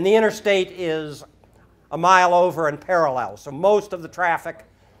 and the interstate is a mile over and parallel, so most of the traffic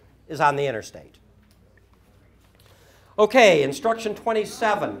is on the interstate. Okay, instruction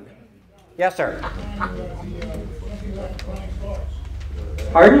 27. Yes, sir.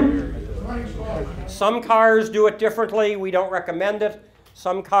 Pardon? Some cars do it differently. We don't recommend it.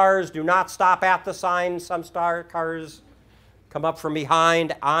 Some cars do not stop at the sign. Some cars come up from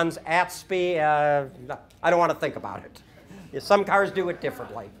behind at speed. I don't want to think about it. Yeah, some cars do it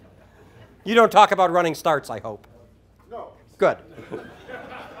differently. You don't talk about running starts, I hope. No. Good.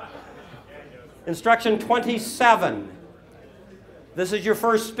 Instruction 27. This is your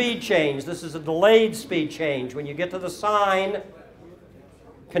first speed change. This is a delayed speed change. When you get to the sign,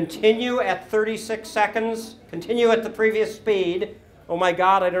 continue at 36 seconds. Continue at the previous speed. Oh my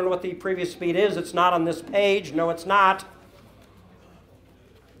God, I don't know what the previous speed is. It's not on this page. No, it's not.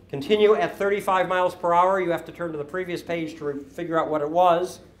 Continue at 35 miles per hour. You have to turn to the previous page to figure out what it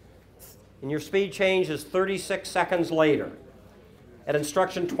was. And your speed change is 36 seconds later. At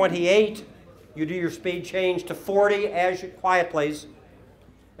instruction 28, you do your speed change to 40 as you, quiet please.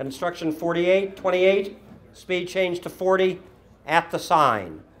 At instruction 28, speed change to 40 at the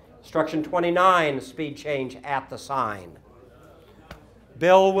sign. Instruction 29, speed change at the sign.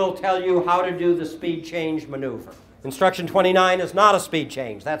 Bill will tell you how to do the speed change maneuver. Instruction 29 is not a speed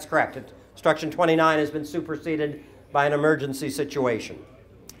change. That's correct. Instruction 29 has been superseded by an emergency situation.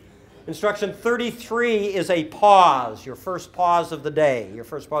 Instruction 33 is a pause, your first pause of the day. Your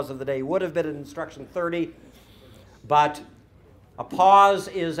first pause of the day would have been in instruction 30, but a pause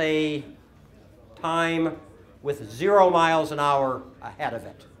is a time with 0 miles an hour ahead of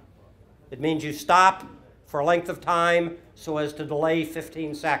it. It means you stop for a length of time so as to delay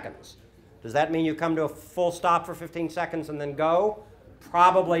 15 seconds. Does that mean you come to a full stop for 15 seconds and then go?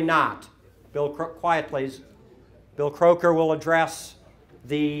 Probably not. Quiet please. Bill Croker will address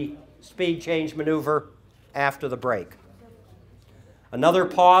the speed change maneuver after the break. Another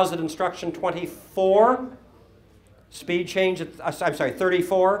pause at instruction 24. Speed change at,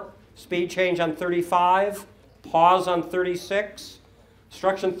 34. Speed change on 35. Pause on 36.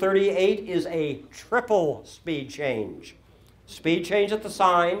 Instruction 38 is a triple speed change. Speed change at the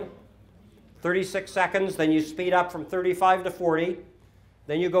sign, 36 seconds, then you speed up from 35 to 40.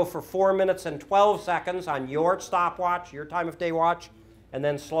 Then you go for 4 minutes and 12 seconds on your stopwatch, your time of day watch, and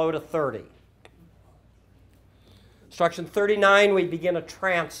then slow to 30. Instruction 39, we begin a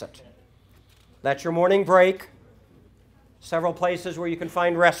transit. That's your morning break. Several places where you can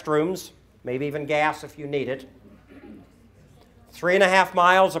find restrooms, maybe even gas if you need it. 3.5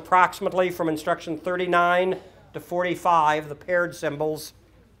 miles approximately from instruction 39 to 45, the paired symbols.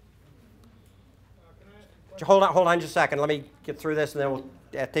 Hold on just a second. Let me get through this and then we'll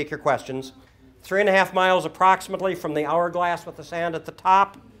take your questions. 3.5 miles approximately from the hourglass with the sand at the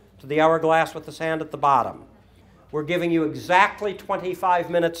top to the hourglass with the sand at the bottom. We're giving you exactly 25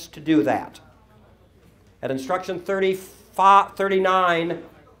 minutes to do that. At instruction 39,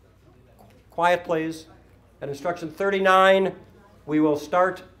 quiet please. At instruction 39, we will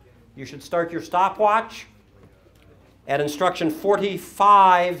start, you should start your stopwatch. At instruction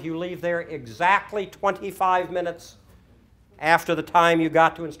 45, you leave there exactly 25 minutes after the time you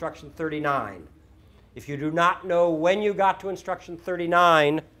got to instruction 39. If you do not know when you got to instruction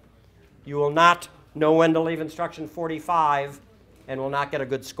 39, you will not know when to leave instruction 45 and will not get a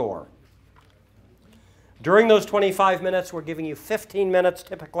good score. During those 25 minutes, we're giving you 15 minutes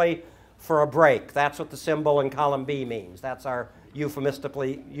typically for a break. That's what the symbol in column B means. That's our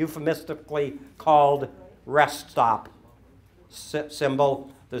euphemistically called rest stop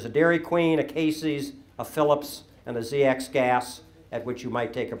symbol. There's a Dairy Queen, a Casey's, a Phillips, and a ZX Gas at which you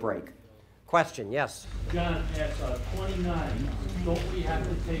might take a break. Question, yes? John, at 29, don't we have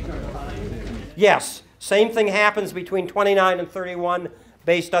to take our time? Yes. Same thing happens between 29 and 31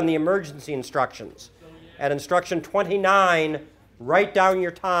 based on the emergency instructions. At instruction 29, write down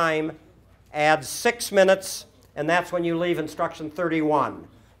your time, add 6 minutes, and that's when you leave instruction 31.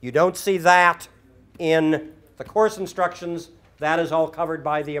 You don't see that in the course instructions. That is all covered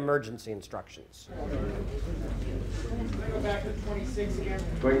by the emergency instructions. Can I go back to 26 again?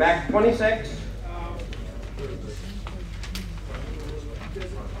 Going back to 26. When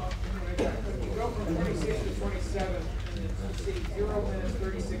you go from 26 to 27, you see 0 minutes,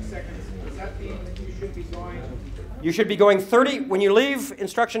 36 seconds. Does that mean that you should be going? You should be going 30. When you leave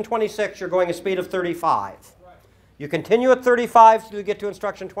instruction 26, you're going a speed of 35. Right. You continue at 35 till you get to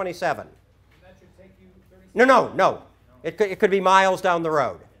instruction 27. That should take you 36 No. It could be miles down the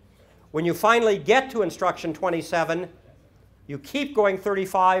road. When you finally get to instruction 27, you keep going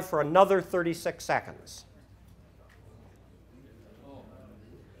 35 for another 36 seconds.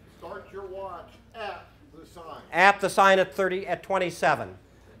 Start your watch at the sign. At the sign at 27.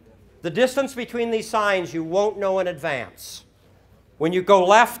 The distance between these signs you won't know in advance. When you go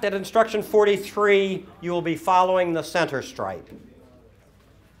left at instruction 43, you will be following the center stripe.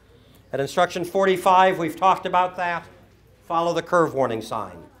 At instruction 45, we've talked about that. Follow the curve warning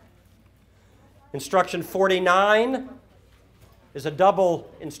sign. Instruction 49 is a double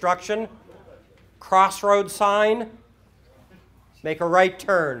instruction. Crossroad sign, make a right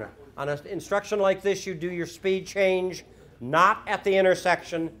turn. On an instruction like this, you do your speed change not at the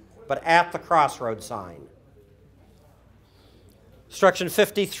intersection, but at the crossroad sign. Instruction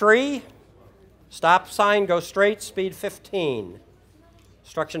 53, stop sign, go straight, speed 15.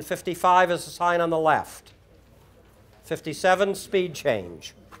 Instruction 55 is the sign on the left. 57, speed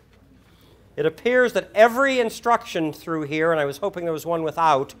change. It appears that every instruction through here, and I was hoping there was one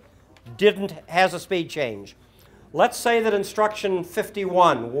without, has a speed change. Let's say that instruction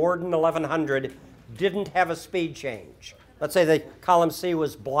 51, Warden 1100, didn't have a speed change. Let's say that column C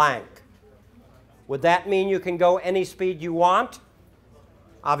was blank. Would that mean you can go any speed you want?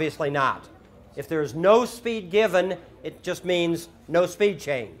 Obviously not. If there's no speed given, it just means no speed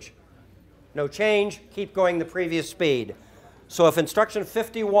change. No change, keep going the previous speed. So if instruction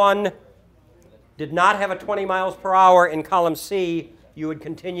 51 did not have a 20 miles per hour in column C, you would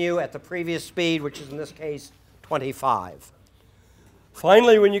continue at the previous speed, which is in this case 25.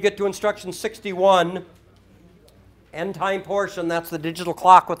 Finally, when you get to instruction 61, end time portion, that's the digital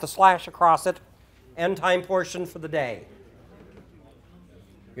clock with the slash across it, end time portion for the day.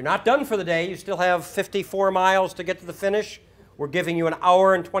 You're not done for the day. You still have 54 miles to get to the finish. We're giving you an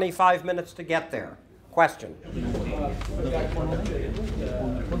hour and 25 minutes to get there. Question?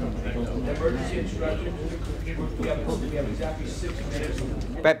 Emergency instructions, we have exactly 6 minutes.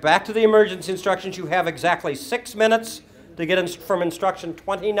 Back to the emergency instructions. You have exactly 6 minutes to get from instruction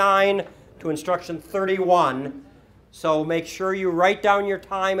 29 to instruction 31. So make sure you write down your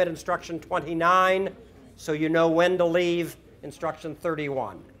time at instruction 29 so you know when to leave instruction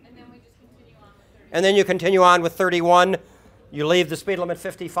 31. And then we just continue on with 30. And then you continue on with 31. You leave the speed limit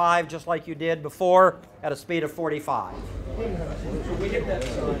 55 just like you did before at a speed of 45.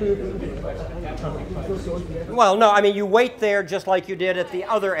 Well, no, I mean you wait there just like you did at the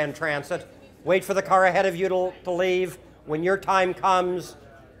other end transit. Wait for the car ahead of you to leave. When your time comes,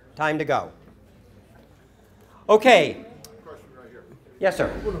 time to go. Okay. Question right here. Yes, sir.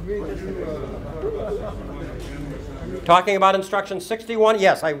 Talking about instruction 61?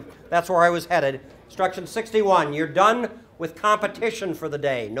 Yes, that's where I was headed. Instruction 61, you're done with competition for the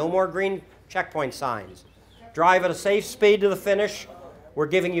day. No more green checkpoint signs. Drive at a safe speed to the finish. We're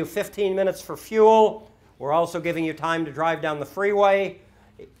giving you 15 minutes for fuel. We're also giving you time to drive down the freeway.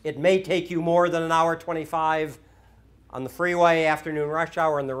 It may take you more than an hour 25 on the freeway, afternoon rush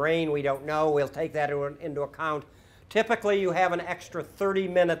hour in the rain. We don't know. We'll take that into account. Typically, you have an extra 30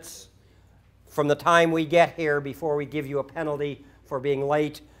 minutes from the time we get here before we give you a penalty for being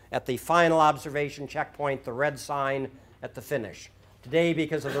late at the final observation checkpoint, the red sign at the finish. Today,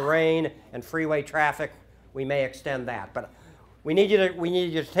 because of the rain and freeway traffic, we may extend that. But we need you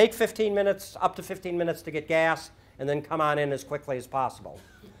to take 15 minutes, up to 15 minutes to get gas, and then come on in as quickly as possible.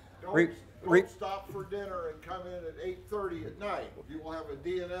 Don't stop for dinner and come in at 8:30 at night. You will have a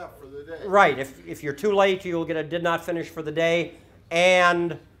DNF for the day. Right. If you're too late, you'll get a did not finish for the day,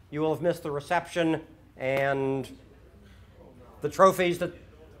 and you will have missed the reception and the trophies the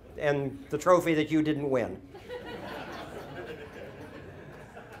trophy that you didn't win.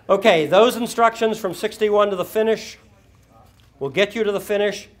 Okay, those instructions from 61 to the finish will get you to the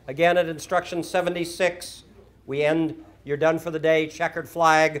finish. Again, at instruction 76, we end, you're done for the day, checkered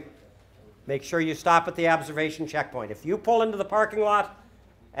flag. Make sure you stop at the observation checkpoint. If you pull into the parking lot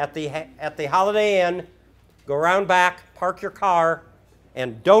at the Holiday Inn, go around back, park your car,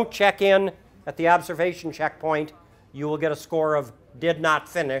 and don't check in at the observation checkpoint, you will get a score of did not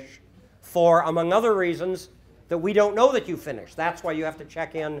finish for, among other reasons, that we don't know that you finished. That's why you have to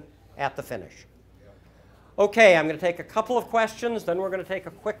check in at the finish. Okay, I'm going to take a couple of questions, then we're going to take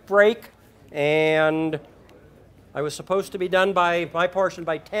a quick break, and I was supposed to be done by my portion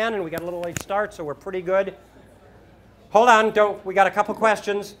by 10, and we got a little late start, so we're pretty good. Hold on, we got a couple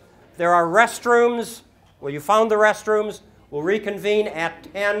questions. There are restrooms. Well, you found the restrooms. We'll reconvene at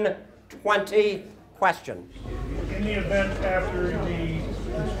 10:20. Question. In the event after the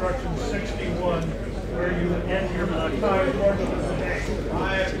instruction 61, where you end your time portion of the day,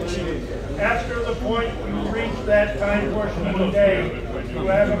 after the point you reach that time portion of the day, you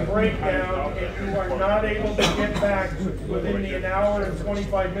have a breakdown and you are not able to get back within an hour and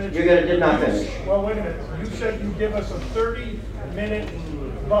 25 minutes. You're going to did not finish. Well, wait a minute. You said you give us a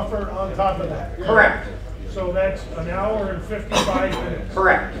 30-minute buffer on top of that. Correct. So that's an hour and 55 minutes.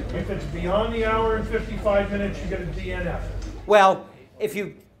 Correct. If it's beyond the hour and 55 minutes, you get a DNF. Well,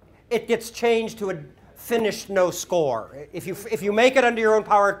 it gets changed to a finished no score. If you make it under your own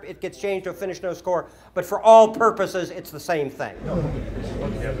power, it gets changed to a finished no score. But for all purposes, it's the same thing.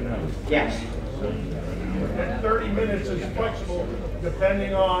 Yes. That 30 minutes is flexible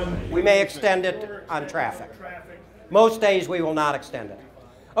depending on... We may extend it on traffic. Most days we will not extend it.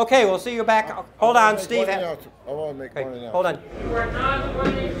 Okay, we'll see you back. Hold on, Steve. I want to make one announcement. Hold on. You are not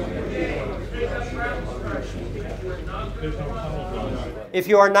running There's no tunnel zone. If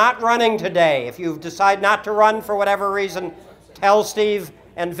you are not running today, if you decide not to run for whatever reason, tell Steve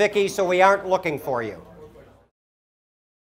and Vicky so we aren't looking for you.